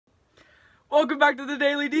Welcome back to the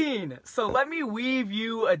Daily Dean. So let me weave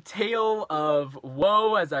you a tale of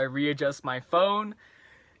woe as I readjust my phone,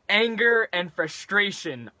 anger, and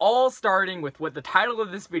frustration, all starting with what the title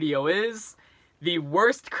of this video is, the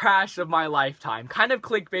worst crash of my lifetime. Kind of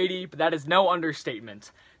clickbaity, but that is no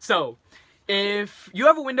understatement. So, if you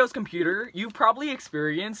have a Windows computer, you've probably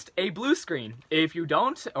experienced a blue screen. If you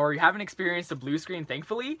don't, or you haven't experienced a blue screen,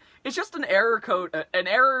 thankfully, it's just an error code, an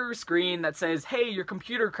error screen that says, hey, your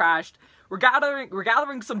computer crashed. We're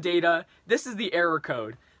gathering some data. This is the error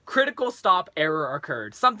code. Critical stop error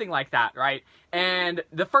occurred. Something like that, right? And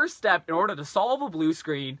the first step in order to solve a blue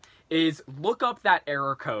screen is look up that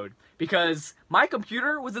error code. Because my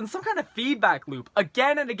computer was in some kind of feedback loop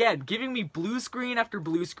again and again, giving me blue screen after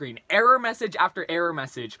blue screen, error message after error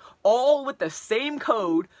message, all with the same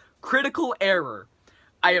code, critical error.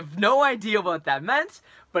 I have no idea what that meant,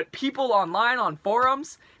 but people online on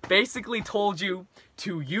forums basically told you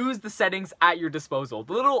to use the settings at your disposal,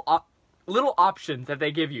 the little options that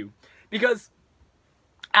they give you. Because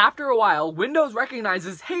after a while, Windows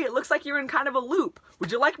recognizes, hey, it looks like you're in kind of a loop.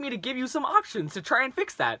 Would you like me to give you some options to try and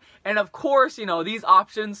fix that? And of course, you know, these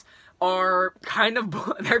options are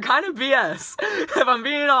they're kind of BS, if I'm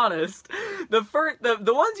being honest. The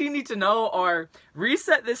ones you need to know are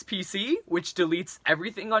reset this PC, which deletes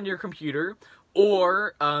everything on your computer,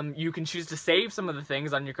 or you can choose to save some of the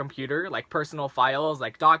things on your computer, like personal files,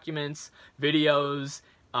 like documents, videos,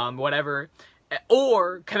 whatever,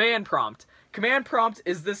 or command prompt. Command prompt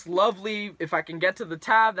is this lovely, if I can get to the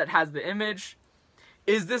tab that has the image,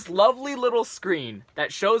 is this lovely little screen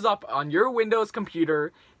that shows up on your Windows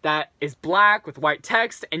computer that is black with white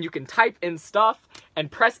text, and you can type in stuff and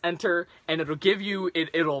press enter, and it'll give you,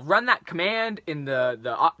 it'll run that command in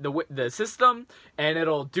the system, and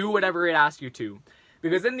it'll do whatever it asks you to.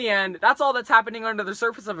 Because in the end, that's all that's happening under the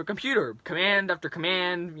surface of a computer. Command after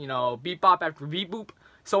command, you know, beep bop after beep boop,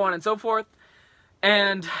 so on and so forth.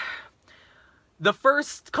 And the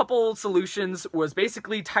first couple solutions was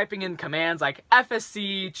basically typing in commands like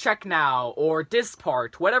FSC, check now, or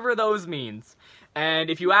diskpart, whatever those means. And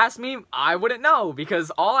if you ask me, I wouldn't know,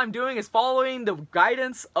 because all I'm doing is following the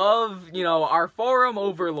guidance of, you know, our forum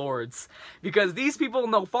overlords. Because these people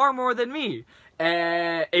know far more than me.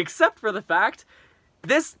 Except for the fact,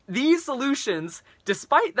 these solutions,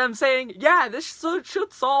 despite them saying, yeah, this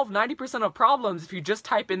should solve 90% of problems if you just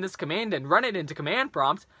type in this command and run it into command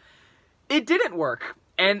prompt, it didn't work.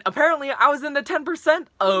 And apparently I was in the 10%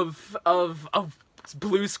 of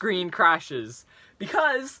blue screen crashes.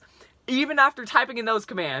 Because even after typing in those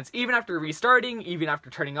commands, even after restarting, even after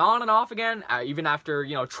turning on and off again, even after,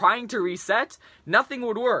 you know, trying to reset, nothing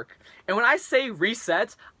would work. And when I say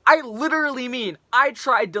reset, I literally mean I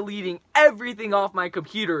tried deleting everything off my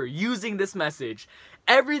computer using this message.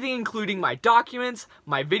 Everything including my documents,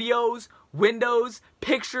 my videos, windows,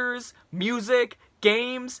 pictures, music,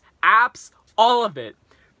 games, apps, all of it.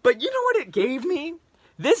 But you know what it gave me?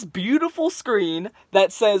 This beautiful screen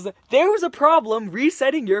that says, there's a problem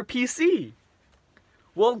resetting your PC.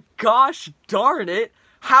 Well, gosh darn it,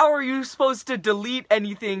 how are you supposed to delete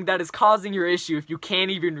anything that is causing your issue if you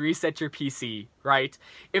can't even reset your PC, right?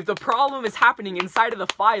 If the problem is happening inside of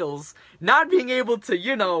the files, not being able to,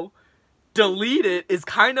 you know, delete it is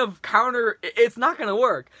kind of it's not gonna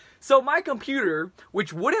work. So my computer,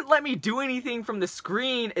 which wouldn't let me do anything from the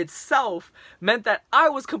screen itself, meant that I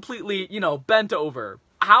was completely, you know, bent over.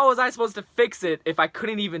 How was I supposed to fix it if I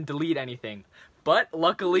couldn't even delete anything? But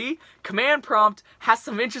luckily, command prompt has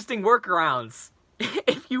some interesting workarounds.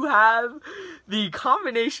 If you have the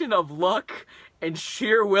combination of luck and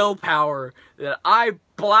sheer willpower that I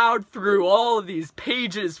plowed through all of these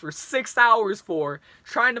pages for 6 hours for,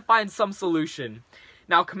 trying to find some solution.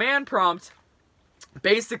 Now, command prompt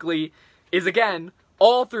basically is, again,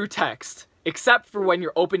 all through text, except for when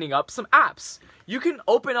you're opening up some apps. You can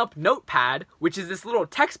open up Notepad, which is this little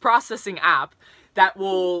text processing app that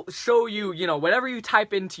will show you, you know, whatever you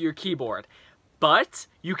type into your keyboard. But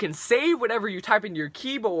you can save whatever you type into your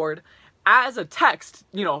keyboard as a text,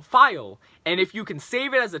 you know, file. And if you can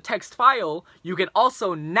save it as a text file, you can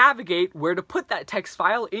also navigate where to put that text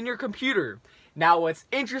file in your computer. Now, what's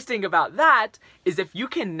interesting about that is if you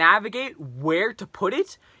can navigate where to put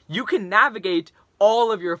it, you can navigate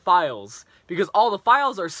all of your files, because all the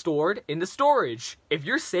files are stored in the storage. If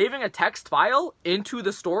you're saving a text file into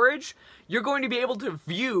the storage, you're going to be able to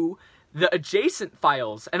view the adjacent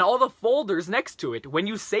files and all the folders next to it when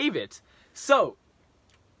you save it. So,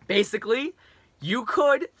 basically, you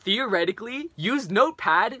could theoretically use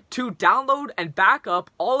Notepad to download and back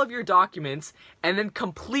up all of your documents and then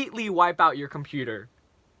completely wipe out your computer.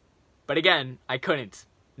 But again, I couldn't.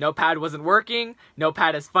 Notepad wasn't working.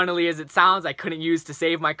 Notepad, as funnily as it sounds, I couldn't use to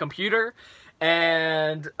save my computer.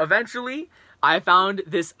 And eventually, I found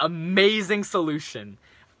this amazing solution.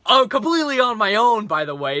 Oh, completely on my own, by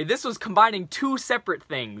the way. This was combining two separate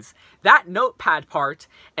things. That notepad part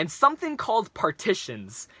and something called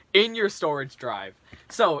partitions in your storage drive.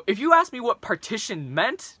 So, if you ask me what partition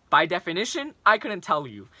meant, by definition, I couldn't tell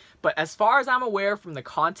you. But as far as I'm aware from the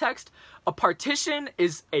context, a partition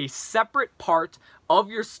is a separate part of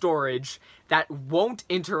your storage that won't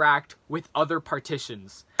interact with other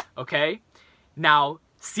partitions. Okay? Now,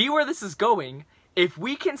 see where this is going? If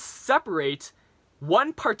we can separate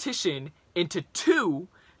one partition into two,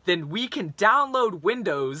 then we can download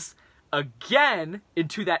Windows again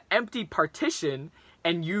into that empty partition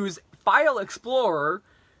and use File Explorer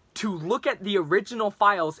to look at the original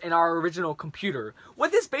files in our original computer.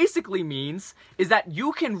 What this basically means is that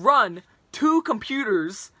you can run two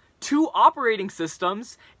computers, two operating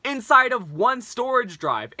systems inside of one storage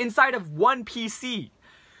drive, inside of one PC.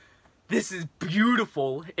 This is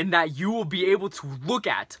beautiful in that you will be able to look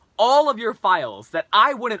at all of your files that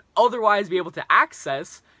I wouldn't otherwise be able to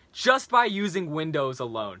access just by using Windows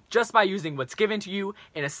alone, just by using what's given to you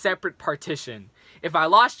in a separate partition. If I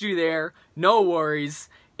lost you there, no worries.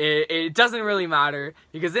 It doesn't really matter,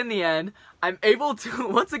 because in the end, I'm able to,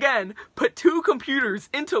 once again, put two computers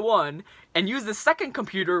into one and use the second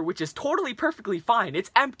computer, which is totally perfectly fine. It's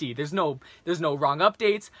empty. There's no wrong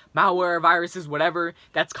updates, malware, viruses, whatever,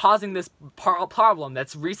 that's causing this problem,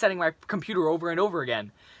 that's resetting my computer over and over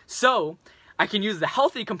again. So, I can use the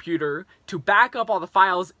healthy computer to back up all the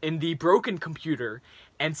files in the broken computer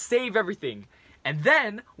and save everything. And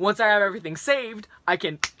then, once I have everything saved, I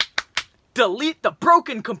can delete the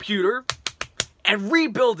broken computer and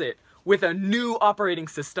rebuild it with a new operating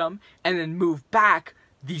system, and then move back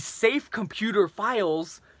the safe computer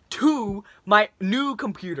files to my new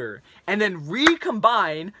computer, and then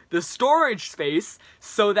recombine the storage space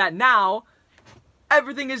so that now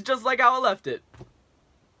everything is just like how I left it.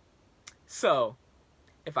 So,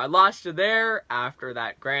 if I lost you there after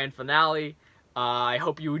that grand finale, I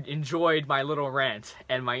hope you enjoyed my little rant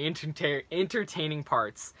and my entertaining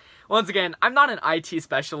parts. Once again, I'm not an IT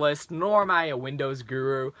specialist, nor am I a Windows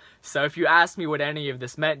guru, so if you asked me what any of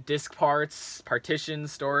this meant, disk parts,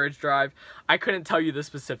 partitions, storage drive, I couldn't tell you the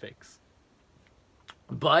specifics.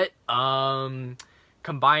 But,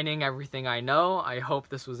 combining everything I know, I hope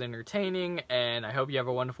this was entertaining, and I hope you have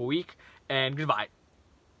a wonderful week, and goodbye.